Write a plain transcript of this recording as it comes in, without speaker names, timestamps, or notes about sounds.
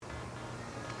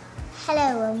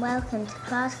Hello and welcome to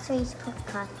Class 3's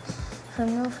podcast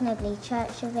from North Nibley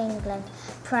Church of England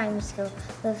Primary School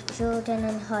with Jordan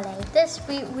and Holly. This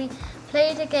week we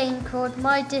played a game called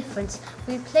My Difference.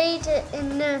 We played it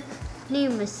in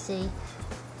numeracy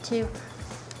to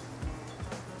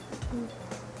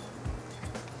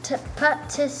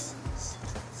practice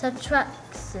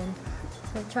subtraction.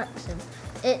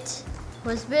 It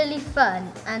was really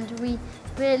fun and we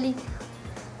really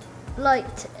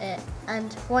liked it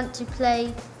and want to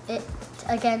play it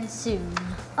again soon.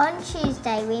 On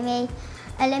Tuesday we made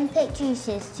Olympic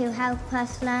juices to help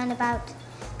us learn about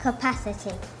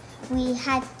capacity. We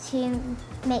had to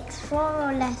mix 4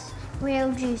 or less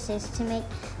real juices to make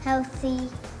a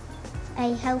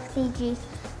healthy juice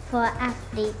for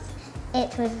athletes.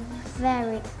 It was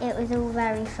all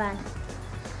very fun.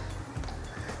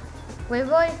 We're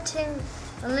writing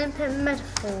Olympic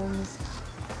metaphors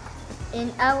in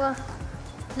our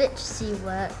literacy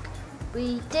work.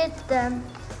 We did them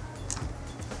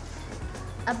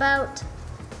about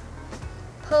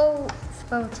pole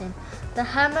vaulting, the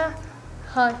hammer,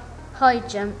 high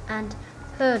jump and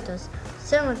hurdles.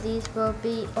 Some of these will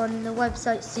be on the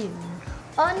website soon.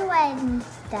 On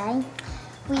Wednesday,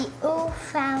 we all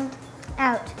found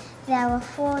out there were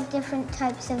 4 different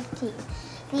types of teeth.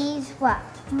 These were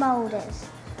molars,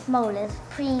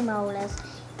 premolars,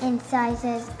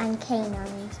 incisors and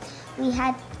canines. We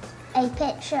had a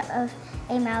picture of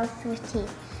a mouth with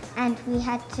teeth and we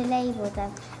had to label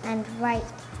them and write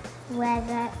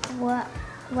wherever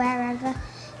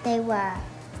they were.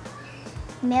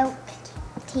 Milk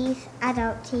teeth,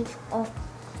 adult teeth, or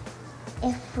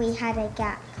if we had a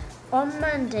gap. On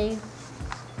Monday,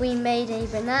 we made a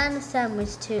banana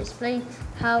sandwich to explain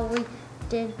how we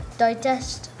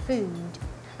digest food.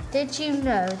 Did you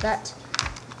know that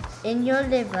in your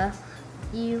liver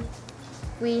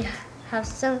we have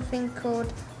something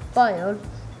called bile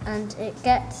and it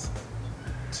gets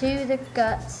to the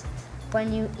gut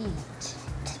when you eat?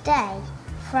 Today,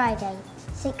 Friday,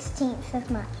 16th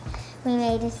of March, we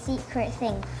made a secret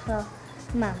thing for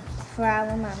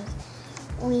our mums.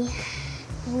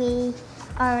 We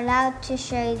are allowed to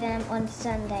show them on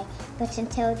Sunday, but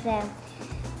until then,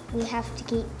 we have to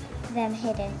keep them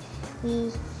hidden.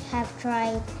 We have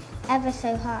tried ever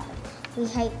so hard. We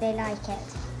hope they like it.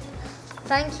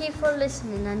 Thank you for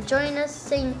listening and join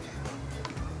us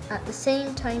at the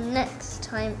same time next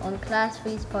time on Class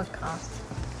 3's podcast.